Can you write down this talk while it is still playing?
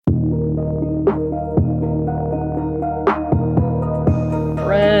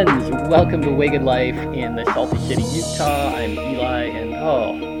welcome to Wicked Life in the Salty City, Utah. I'm Eli,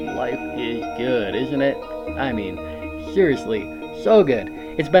 and life is good, isn't it? I mean, seriously, so good.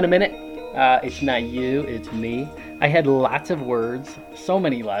 It's been a minute. It's not you, it's me. I had lots of words, so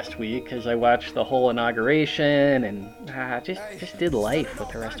many last week, because I watched the whole inauguration and just did life with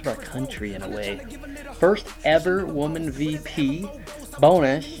the rest of our country in a way. First ever woman VP,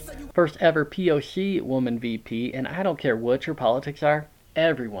 bonus, first ever POC woman VP, and I don't care what your politics are,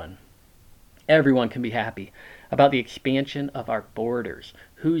 everyone can be happy about the expansion of our borders,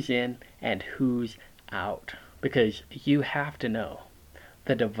 who's in and who's out. Because you have to know,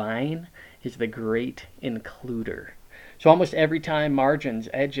 the divine is the great includer. So almost every time margins,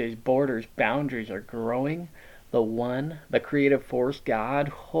 edges, borders, boundaries are growing, the creative force, God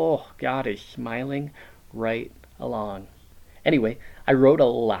is smiling right along. Anyway, I wrote a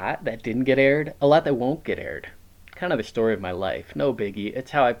lot that didn't get aired, a lot that won't get aired. Kind of the story of my life. No biggie.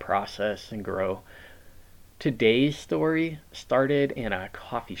 It's how I process and grow. Today's story started in a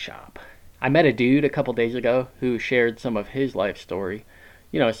coffee shop. I met a dude a couple days ago who shared some of his life story.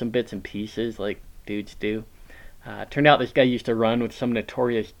 You know, some bits and pieces like dudes do. Turned out this guy used to run with some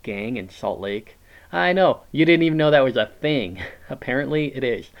notorious gang in Salt Lake. I know, you didn't even know that was a thing. Apparently it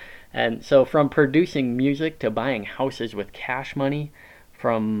is. And so from producing music to buying houses with cash money,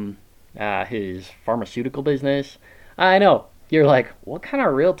 from his pharmaceutical business. I know, you're like, what kind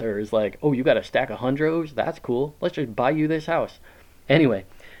of realtor is like, oh, you got a stack of hundros? That's cool. Let's just buy you this house. Anyway,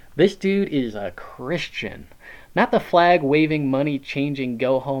 this dude is a Christian. Not the flag-waving, money-changing,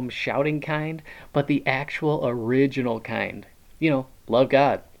 go-home shouting kind, but the actual original kind. You know, love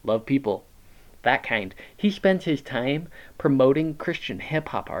God, love people. That kind. He spends his time promoting Christian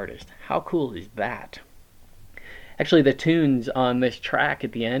hip-hop artists. How cool is that? Actually, the tunes on this track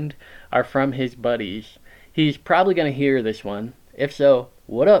at the end are from his buddies. He's probably going to hear this one. If so,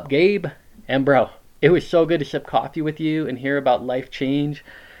 what up, Gabe? And bro, it was so good to sip coffee with you and hear about life change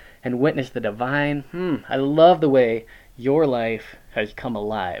and witness the divine. I love the way your life has come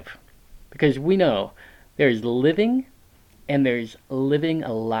alive. Because we know there's living and there's living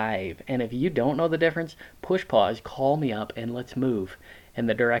alive. And if you don't know the difference, push pause, call me up, and let's move in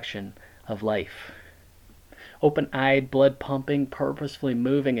the direction of life. Open-eyed, blood-pumping, purposefully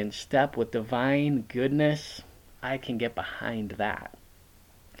moving in step with divine goodness, I can get behind that.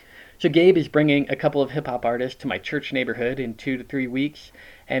 So Gabe is bringing a couple of hip-hop artists to my church neighborhood in 2 to 3 weeks,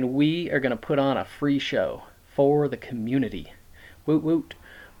 and we are going to put on a free show for the community. Woot woot.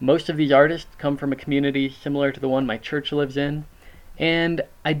 Most of these artists come from a community similar to the one my church lives in, and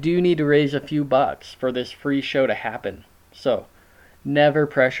I do need to raise a few bucks for this free show to happen. So, never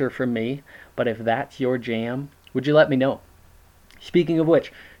pressure from me, but if that's your jam, would you let me know? Speaking of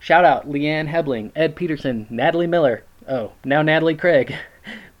which, shout out Leanne Hebling, Ed Peterson, Natalie Miller, now Natalie Craig.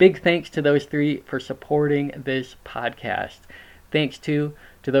 Big thanks to those three for supporting this podcast. Thanks to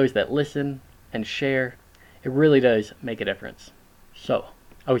those that listen and share. It really does make a difference. So,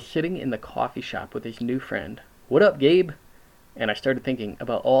 I was sitting in the coffee shop with this new friend. What up, Gabe? And I started thinking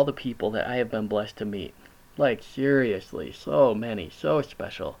about all the people that I have been blessed to meet. Like, seriously, so many, so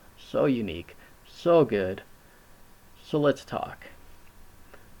special, so unique, so good. So let's talk.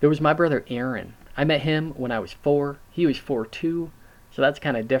 There was my brother Aaron. I met him when I was 4. He was 4 too, so that's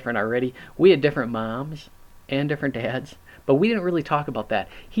kind of different already. We had different moms and different dads, but we didn't really talk about that.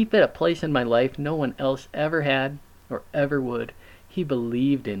 He fit a place in my life no one else ever had or ever would. He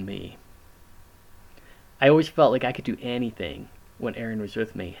believed in me. I always felt like I could do anything when Aaron was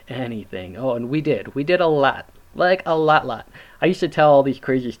with me. Anything. Oh, and we did. We did a lot. Like a lot. I used to tell all these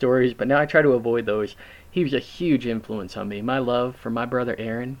crazy stories, but now I try to avoid those. He was a huge influence on me. My love for my brother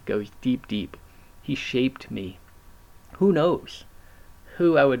Aaron goes deep, deep. He shaped me. Who knows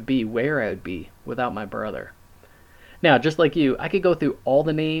who I would be, where I would be without my brother. Now, just like you, I could go through all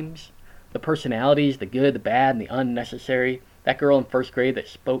the names, the personalities, the good, the bad, and the unnecessary. That girl in first grade that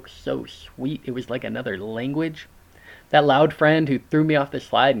spoke so sweet, it was like another language. That loud friend who threw me off the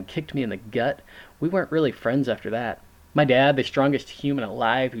slide and kicked me in the gut. We weren't really friends after that. My dad, the strongest human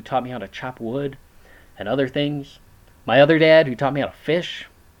alive, who taught me how to chop wood and other things. My other dad, who taught me how to fish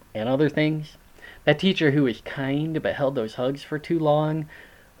and other things. That teacher who was kind but held those hugs for too long.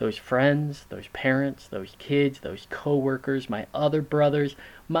 Those friends, those parents, those kids, those co-workers, my other brothers,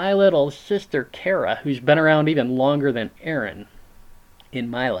 my little sister Kara, who's been around even longer than Aaron in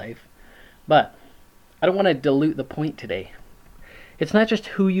my life. But I don't want to dilute the point today. It's not just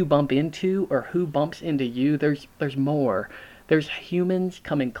who you bump into or who bumps into you. There's more. There's humans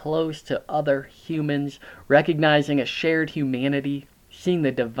coming close to other humans, recognizing a shared humanity, seeing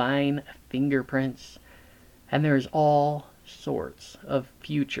the divine fingerprints, and there's all sorts of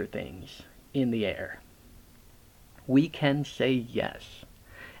future things in the air. We can say yes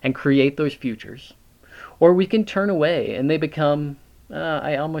and create those futures, or we can turn away and they become,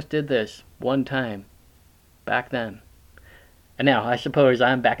 I almost did this one time back then. And now I suppose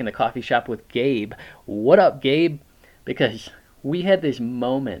I'm back in the coffee shop with Gabe. What up, Gabe? Because we had this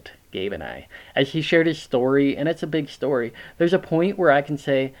moment, Gabe and I, as he shared his story, and it's a big story. There's a point where I can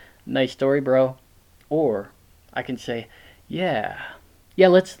say, nice story, bro. Or I can say, yeah,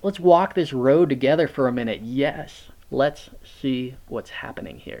 let's walk this road together for a minute. Yes, let's see what's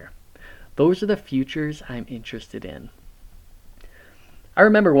happening here. Those are the futures I'm interested in. I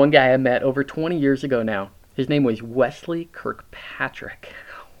remember one guy I met over 20 years ago now. His name was Wesley Kirkpatrick.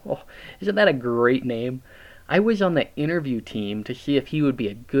 Oh, isn't that a great name? I was on the interview team to see if he would be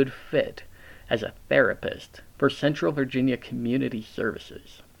a good fit as a therapist for Central Virginia Community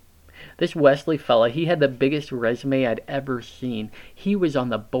Services. This Wesley fella, he had the biggest resume I'd ever seen. He was on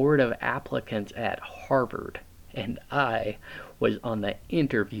the board of applicants at Harvard, and I was on the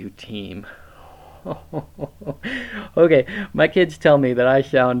interview team. Okay, my kids tell me that I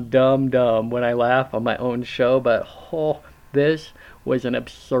sound dumb when I laugh on my own show, but this was an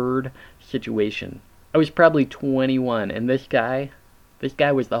absurd situation. I was probably 21, and this guy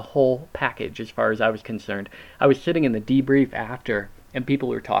was the whole package as far as I was concerned. I was sitting in the debrief after, and people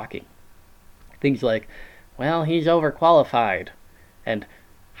were talking. Things like, well, he's overqualified, and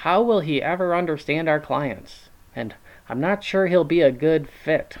how will he ever understand our clients? And I'm not sure he'll be a good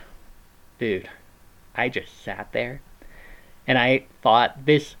fit. Dude, I just sat there, and I thought,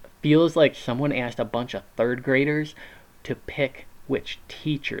 this feels like someone asked a bunch of third graders to pick which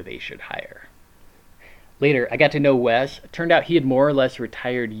teacher they should hire. Later, I got to know Wes. It turned out he had more or less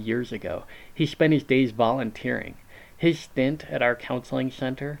retired years ago. He spent his days volunteering. His stint at our counseling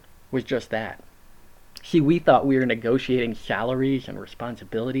center was just that. See, we thought we were negotiating salaries and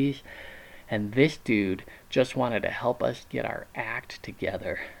responsibilities, and this dude just wanted to help us get our act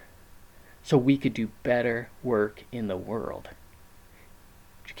together so we could do better work in the world.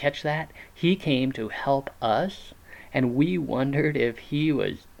 Did you catch that? He came to help us, and we wondered if he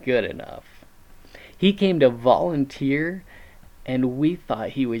was good enough. He came to volunteer, and we thought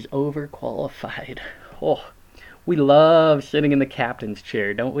he was overqualified. Oh, we love sitting in the captain's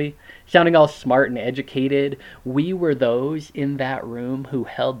chair, don't we? Sounding all smart and educated. We were those in that room who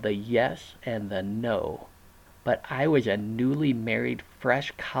held the yes and the no. But I was a newly married,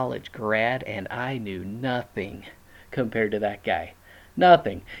 fresh college grad, and I knew nothing compared to that guy.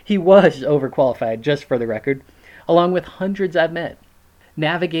 Nothing. He was overqualified, just for the record, along with hundreds I've met.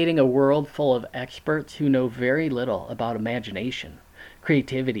 Navigating a world full of experts who know very little about imagination,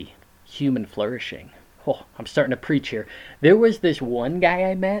 creativity, human flourishing. Oh, I'm starting to preach here. There was this one guy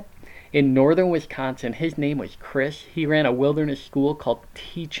I met in northern Wisconsin. His name was Chris. He ran a wilderness school called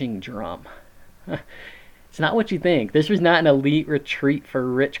Teaching Drum. It's not what you think. This was not an elite retreat for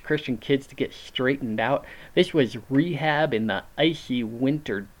rich Christian kids to get straightened out. This was rehab in the icy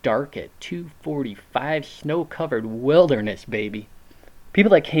winter dark at 245 snow-covered wilderness, baby.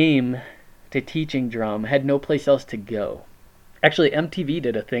 People that came to Teaching Drum had no place else to go. Actually, MTV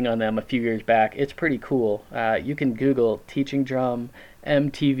did a thing on them a few years back. It's pretty cool. You can Google Teaching Drum,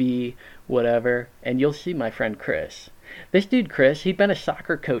 MTV, whatever, and you'll see my friend Chris. This dude, Chris, he'd been a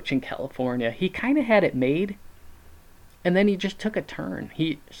soccer coach in California. He kind of had it made, and then he just took a turn.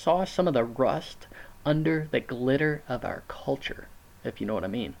 He saw some of the rust under the glitter of our culture, if you know what I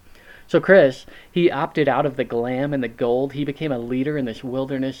mean. So Chris, he opted out of the glam and the gold. He became a leader in this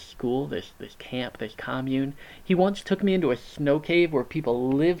wilderness school, this camp, this commune. He once took me into a snow cave where people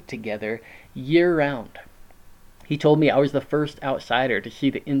lived together year-round. He told me I was the first outsider to see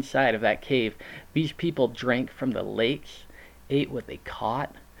the inside of that cave. These people drank from the lakes, ate what they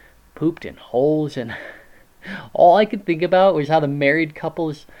caught, pooped in holes, and all I could think about was how the married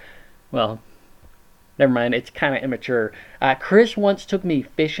couples, well, never mind, it's kind of immature. Chris once took me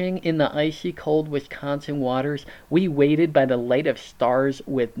fishing in the icy cold Wisconsin waters. We waited by the light of stars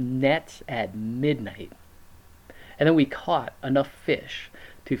with nets at midnight. And then we caught enough fish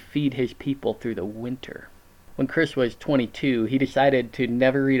to feed his people through the winter. When Chris was 22, he decided to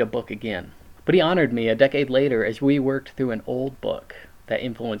never read a book again. But he honored me a decade later as we worked through an old book that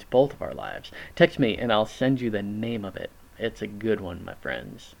influenced both of our lives. Text me and I'll send you the name of it. It's a good one, my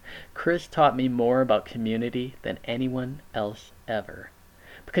friends. Chris taught me more about community than anyone else ever.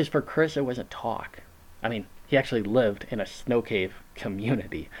 Because for Chris, it wasn't talk. I mean, he actually lived in a snow cave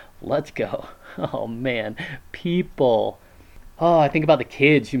community. Let's go. Oh, man. People. Oh, I think about the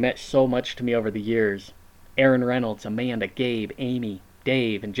kids who meant so much to me over the years. Aaron Reynolds, Amanda, Gabe, Amy.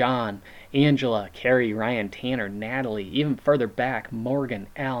 Dave and John, Angela, Carrie, Ryan, Tanner, Natalie, even further back, Morgan,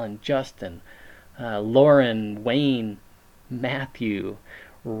 Alan, Justin, Lauren, Wayne, Matthew,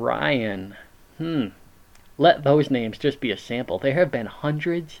 Ryan. Let those names just be a sample. There have been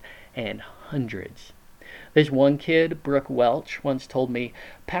hundreds and hundreds. This one kid, Brooke Welch, once told me,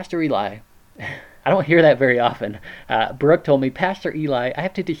 Pastor Eli, I don't hear that very often. Brooke told me, Pastor Eli, I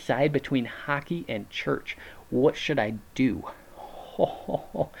have to decide between hockey and church. What should I do?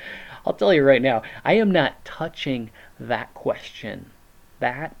 I'll tell you right now, I am not touching that question.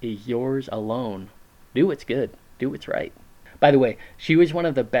 That is yours alone. Do what's good. Do what's right. By the way, she was one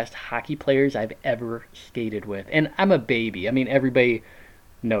of the best hockey players I've ever skated with. And I'm a baby. I mean, everybody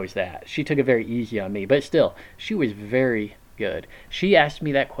knows that. She took it very easy on me. But still, she was very good. She asked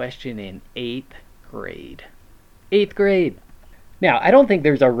me that question in 8th grade. 8th grade. Now, I don't think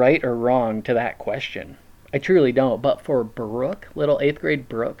there's a right or wrong to that question. I truly don't. But for Brooke, little 8th grade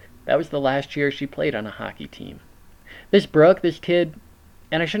Brooke, that was the last year she played on a hockey team. This Brooke, this kid,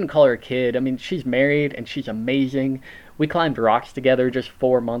 and I shouldn't call her a kid. I mean, she's married and she's amazing. We climbed rocks together just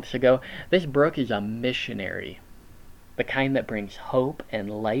 4 months ago. This Brooke is a missionary. The kind that brings hope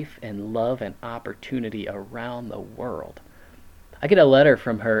and life and love and opportunity around the world. I get a letter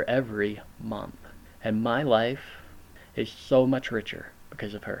from her every month. And my life is so much richer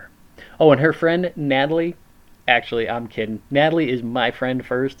because of her. Oh, and her friend, Natalie. Actually, I'm kidding. Natalie is my friend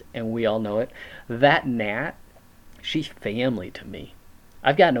first, and we all know it. That Nat, she's family to me.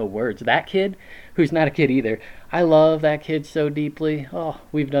 I've got no words. That kid, who's not a kid either, I love that kid so deeply. Oh,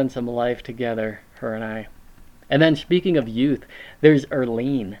 we've done some life together, her and I. And then speaking of youth, there's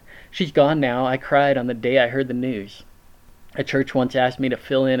Erlene. She's gone now. I cried on the day I heard the news. A church once asked me to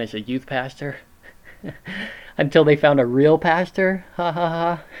fill in as a youth pastor. Until they found a real pastor. Ha ha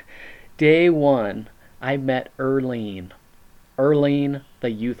ha. Day one, I met Erlene. Erlene,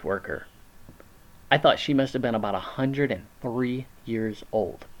 the youth worker. I thought she must have been about 103 years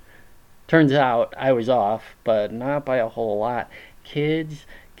old. Turns out I was off, but not by a whole lot. Kids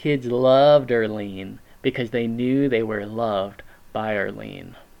loved Erlene because they knew they were loved by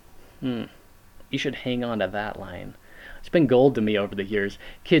Erlene. You should hang on to that line. It's been gold to me over the years.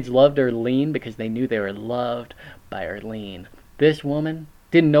 Kids loved Erlene because they knew they were loved by Erlene. This woman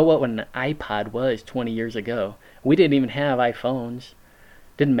didn't know what an iPod was 20 years ago. We didn't even have iPhones.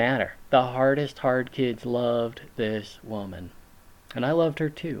 Didn't matter. The hard kids loved this woman. And I loved her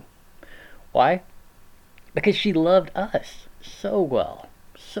too. Why? Because she loved us so well.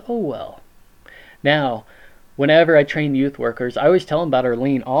 So well. Now, whenever I train youth workers, I always tell them about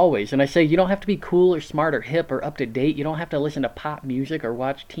Erlene, always. And I say, you don't have to be cool or smart or hip or up to date. You don't have to listen to pop music or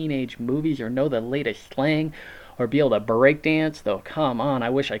watch teenage movies or know the latest slang or be able to break dance, though come on, I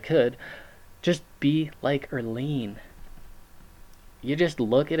wish I could. Just be like Erlene. You just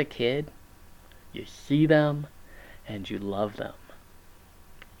look at a kid, you see them, and you love them.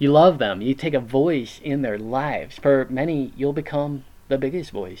 You love them. You take a voice in their lives. For many, you'll become the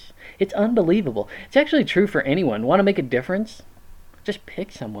biggest voice. It's unbelievable. It's actually true for anyone. Want to make a difference? Just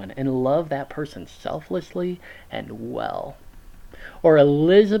pick someone and love that person selflessly and well. Or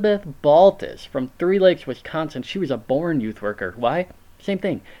Elizabeth Baltus from Three Lakes, Wisconsin. She was a born youth worker. Why? Same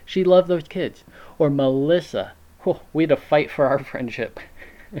thing. She loved those kids. Or Melissa. We had to fight for our friendship.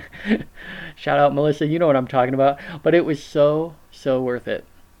 Shout out, Melissa. You know what I'm talking about. But it was so worth it.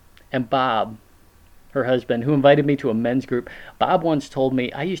 And Bob, her husband, who invited me to a men's group, Bob once told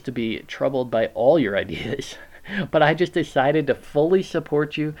me, I used to be troubled by all your ideas, but I just decided to fully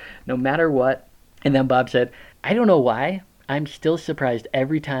support you no matter what. And then Bob said, I don't know why, I'm still surprised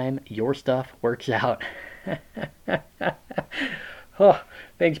every time your stuff works out. Oh,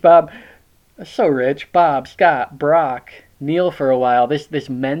 thanks, Bob. So rich. Bob, Scott, Brock, Neil for a while. This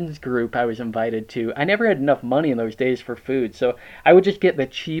men's group I was invited to. I never had enough money in those days for food, so I would just get the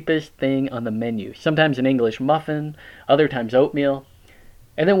cheapest thing on the menu. Sometimes an English muffin, other times oatmeal.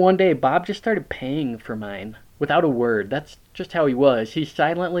 And then one day, Bob just started paying for mine without a word. That's just how he was. He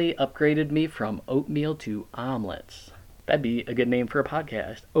silently upgraded me from oatmeal to omelets. That'd be a good name for a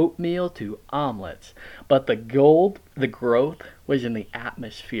podcast. Oatmeal to omelets. But the growth was in the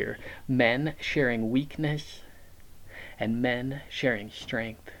atmosphere. Men sharing weakness and men sharing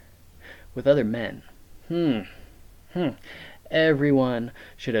strength with other men. Everyone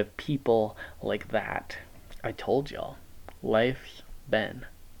should have people like that. I told y'all, life's been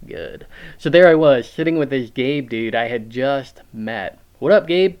good. So there I was, sitting with this Gabe dude I had just met. What up,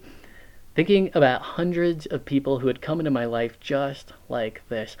 Gabe? Thinking about hundreds of people who had come into my life just like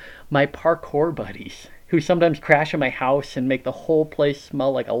this. My parkour buddies, who sometimes crash at my house and make the whole place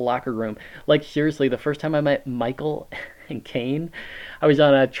smell like a locker room. Like, seriously, the first time I met Michael and Kane. I was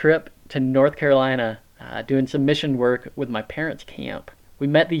on a trip to North Carolina doing some mission work with my parents' camp. We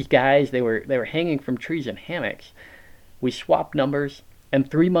met these guys. They were hanging from trees in hammocks. We swapped numbers, and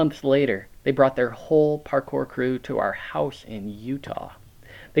 3 months later, they brought their whole parkour crew to our house in Utah.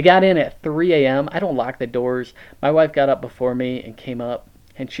 They got in at 3 a.m. I don't lock the doors. My wife got up before me and came up,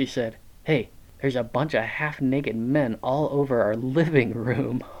 and she said, "Hey, there's a bunch of half-naked men all over our living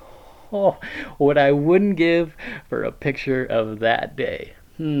room." Oh, what I wouldn't give for a picture of that day.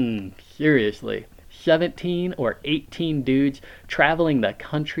 Seriously. 17 or 18 dudes traveling the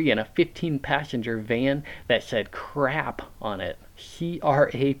country in a 15-passenger van that said crap on it.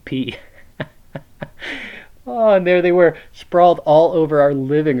 C-R-A-P. Oh, and there they were, sprawled all over our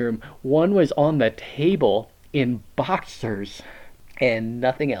living room. One was on the table in boxers and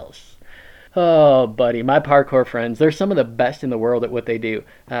nothing else. Oh, buddy, my parkour friends, they're some of the best in the world at what they do.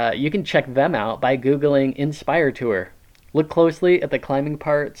 You can check them out by Googling Inspire Tour. Look closely at the climbing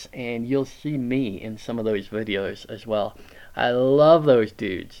parts, and you'll see me in some of those videos as well. I love those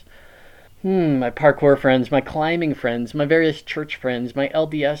dudes. My parkour friends, my climbing friends, my various church friends, my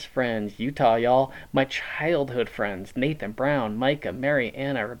LDS friends, Utah, y'all, my childhood friends, Nathan Brown, Micah, Mary,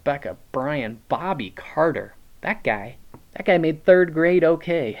 Anna, Rebecca, Brian, Bobby, Carter. That guy made 3rd grade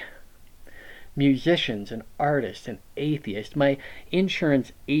okay. Musicians and artists and atheists, my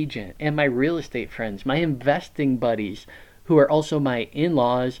insurance agent and my real estate friends, my investing buddies who are also my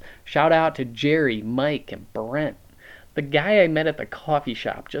in-laws. Shout out to Jerry, Mike, and Brent. The guy I met at the coffee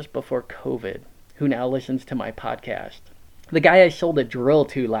shop just before COVID, who now listens to my podcast. The guy I sold a drill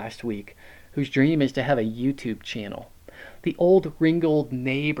to last week, whose dream is to have a YouTube channel. The old Ringgold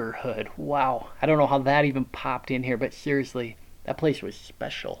neighborhood. Wow, I don't know how that even popped in here, but seriously, that place was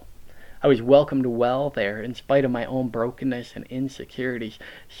special. I was welcomed well there in spite of my own brokenness and insecurities.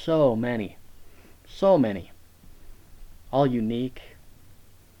 So many. All unique.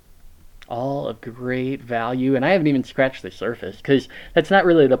 All of great value. And I haven't even scratched the surface because that's not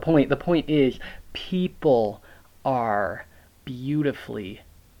really the point. The point is people are beautifully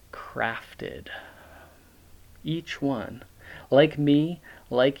crafted. Each one. Like me,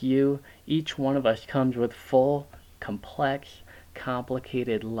 like you, each one of us comes with full, complex,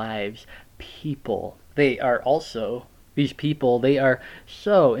 complicated lives. These people, they are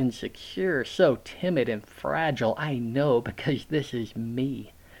so insecure, so timid and fragile. I know because this is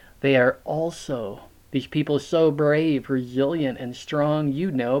me. They are also, these people, so brave, resilient, and strong. You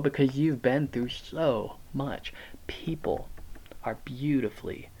know because you've been through so much. People are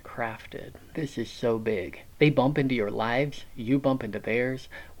beautifully crafted. This is so big. They bump into your lives, you bump into theirs.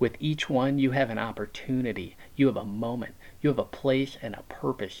 With each one, you have an opportunity. You have a moment. You have a place and a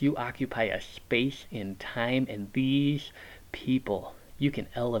purpose. You occupy a space in time, and these people, you can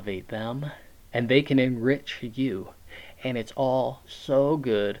elevate them, and they can enrich you. And it's all so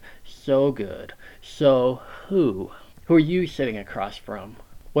good, so good. So who are you sitting across from?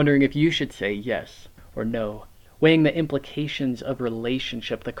 Wondering if you should say yes or no. Weighing the implications of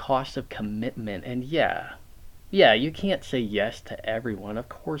relationship, the cost of commitment, and yeah, you can't say yes to everyone. Of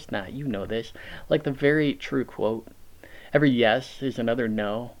course not. You know this. Like the very true quote, every yes is another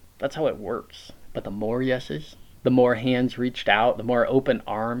no. That's how it works. But the more yeses, the more hands reached out, the more open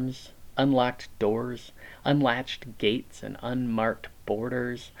arms, unlocked doors, unlatched gates, and unmarked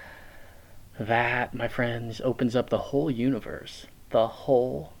borders. That, my friends, opens up the whole universe. The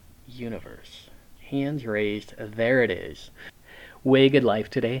whole universe. Hands raised, there it is. Way Good Life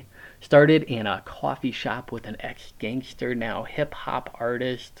today. Started in a coffee shop with an ex-gangster, now hip-hop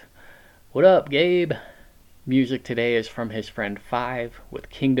artist. What up, Gabe? Music today is from his friend Five with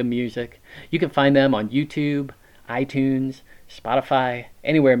Kingdom Music. You can find them on YouTube, iTunes, Spotify,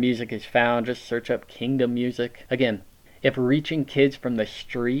 anywhere music is found. Just search up Kingdom Music. Again, if reaching kids from the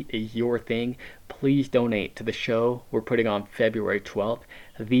street is your thing, please donate to the show we're putting on February 12th.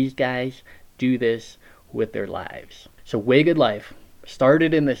 These guys do this with their lives. So Way Good Life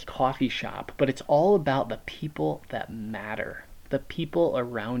started in this coffee shop, but it's all about the people that matter. The people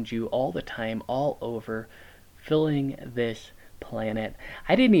around you all the time, all over, filling this planet.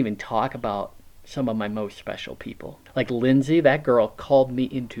 I didn't even talk about some of my most special people. Like Lindsay, that girl called me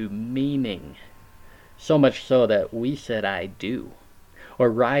into meaning. So much so that we said I do. Or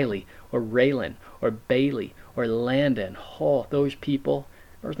Riley, or Raylan, or Bailey, or Landon. Oh, those people.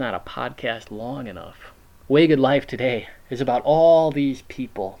 There's not a podcast long enough. Way Good Life today is about all these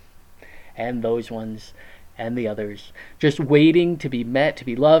people. And those ones. And the others. Just waiting to be met, to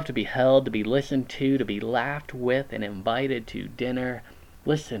be loved, to be held, to be listened to be laughed with, and invited to dinner.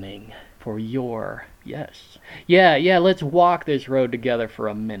 Listening for your yes. Yeah, let's walk this road together for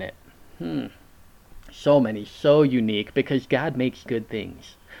a minute. So many, so unique, because God makes good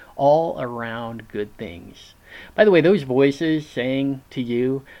things. All around good things. By the way, those voices saying to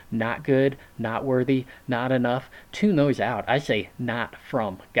you, not good, not worthy, not enough, tune those out. I say not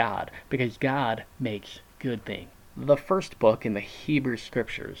from God, because God makes good things. The first book in the Hebrew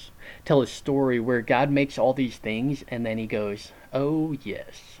Scriptures tell a story where God makes all these things and then he goes, oh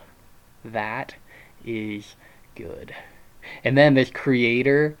yes, that is good. And then this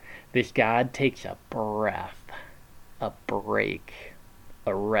creator, this God takes a breath, a break,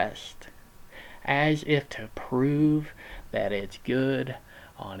 a rest, as if to prove that it's good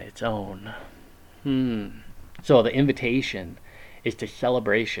on its own. So the invitation is to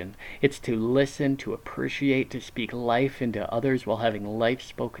celebration. It's to listen, to appreciate, to speak life into others while having life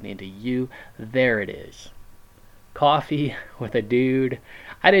spoken into you. There it is. Coffee with a dude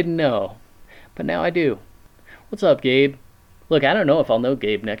I didn't know, but now I do. What's up, Gabe? Look, I don't know if I'll know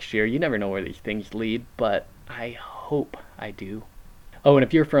Gabe next year. You never know where these things lead, but I hope I do. Oh, and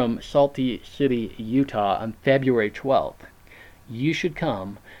if you're from Salty City, Utah on February 12th, you should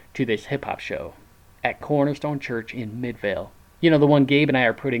come to this hip-hop show at Cornerstone Church in Midvale. You know, the one Gabe and I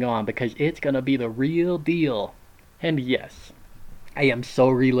are putting on, because it's going to be the real deal. And yes, I am so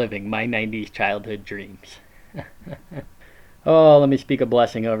reliving my 90s childhood dreams. Oh, let me speak a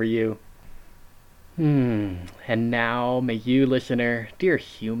blessing over you. And now, may you, listener, dear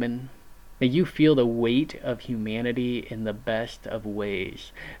human, may you feel the weight of humanity in the best of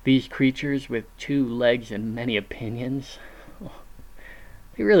ways. These creatures with 2 legs and many opinions,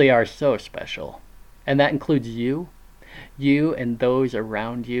 they really are so special. And that includes you. You and those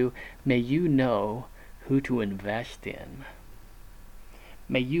around you. May you know who to invest in.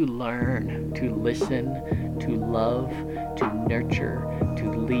 May you learn to listen, to love, to nurture, to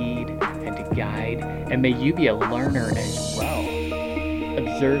lead, and to guide. And may you be a learner as well,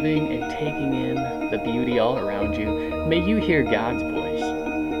 observing and taking in the beauty all around you. May you hear God's voice.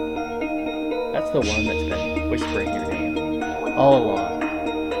 That's the one that's been whispering your name all along.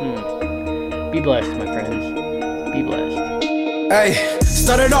 Be blessed, my friends. Be blessed. Hey,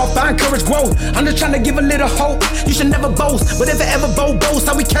 started off, I encourage growth. I'm just trying to give a little hope. You should never boast, but if it ever boast,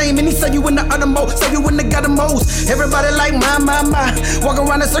 how we came and he said you in the uttermost, said you in the guttermost. Everybody like my. Walk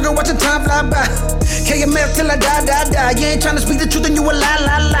around in circle watching time fly by. KMF till I die. You ain't trying to speak the truth and you a lie.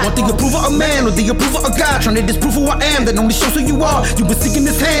 Want the approval of man or the approval of God? Trying to disprove who I am, that only shows who you are. You been seeking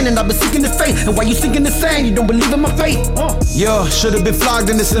his hand and I've been seeking his faith. And why you sinking the sand? You don't believe in my faith. Yeah, should have been flogged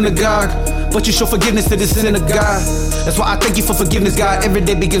in the synagogue, but you show forgiveness to the sin of God. That's why I thank you for forgiveness, God. Every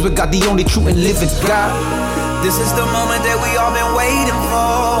day begins with God, the only true and living God. This is the moment that we all been waiting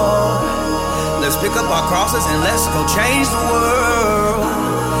for. Let's pick up our crosses and let's go change the world.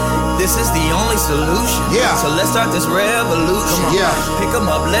 This is the only solution. Yeah. So let's start this revolution. Yeah. Pick them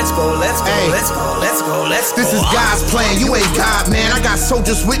up, let's go. Hey. Let's go. This is God's plan, you ain't God, man. I got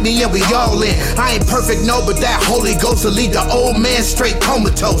soldiers with me and we all in. I ain't perfect, no, but that Holy Ghost will lead the old man straight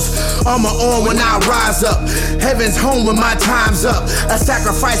comatose. Armor on when I rise up. Heaven's home when my time's up. A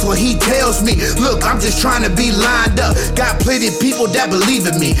sacrifice when he tells me, look, I'm just trying to be lined up. Got plenty of people that believe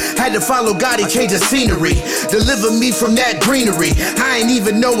in me. Had to follow God, he changed the scenery. Deliver me from that greenery. I ain't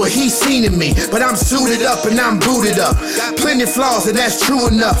even know what he's seen in me, but I'm suited up and I'm booted up. Plenty flaws and that's true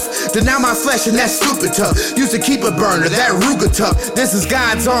enough. Deny my flesh and that's stupid tough. Used to keep a burner, that Ruger tough. This is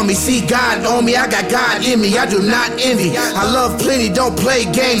God's on me, see God on me. I got God in me, I do not envy. I love plenty, don't play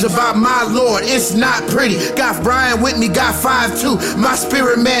games about my Lord. It's not pretty. Got Brian with me, got 5'2". My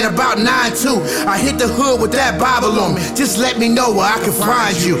spirit man about 9'2". I hit the hood with that Bible on me. Just let me know where I can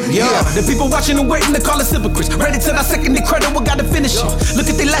find you. Yeah, the people watching and waiting to call us hypocrites. Ready to our second the credit, we gotta finish it. Look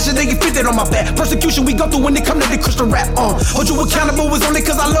at the lashes, they get fitted on my back. Persecution we go through when they come to the Christian rap. Hold you accountable is only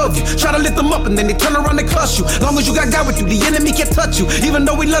cause I love you. Try to lift them up and then they turn around and cuss you. Long as you got God with you, the enemy can't touch you. Even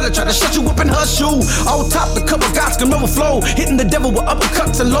though we love to try to shut you up and hush you. On top, the cup of God's can overflow. Hitting the devil with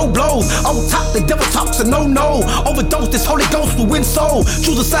uppercuts and low blows. On top, the devil talks and no. Overdose, this Holy Ghost will win soul.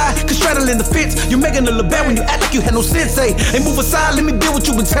 Choose a side, cause straddling the fence. You're making a little bad when you act like you had no sense. Hey, move aside, let me deal with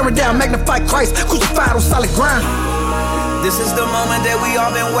you and tear it down. Magnify Christ, crucified on solid ground. This is the moment that we all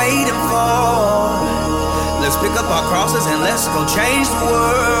been waiting for. Let's pick up our crosses and let's go change the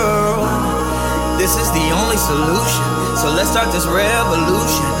world. This is the only solution. So let's start this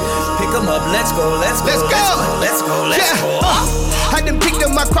revolution. Pick Pick 'em up, let's go, let's go, Let's go. let's go, let's Yeah. go. I done picked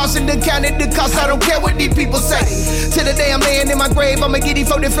up my cross and done counted the cost. I don't care what these people say. Till the day I'm laying in my grave, I'ma get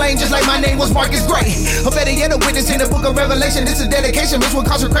for the flame just like my name was Marcus Gray. Or better yet, a witness in the book of Revelation. This is dedication, mixed with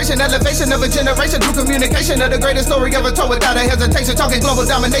consecration, elevation of a generation through communication of the greatest story ever told without a hesitation. Talking global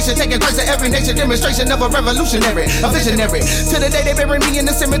domination, taking Christ to every nation, demonstration of a revolutionary, a visionary. Till the day they bury me in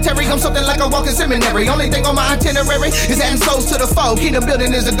the cemetery, I'm something like a walking seminary. Only thing on my itinerary is adding souls to the fold. Kingdom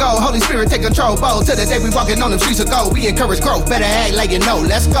building is the goal. Holy Spirit take control. Bold till the day we walking on them streets of gold. We encourage growth. Better act like you know.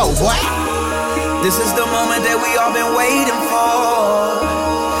 Let's go, boy. This is the moment that we all been waiting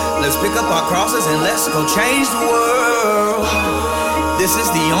for. Let's pick up our crosses and let's go change the world. This is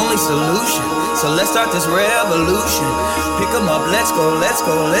the only solution, so let's start this revolution. Pick 'em up, let's go, let's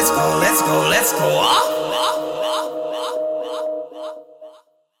go, let's go, let's go, let's go.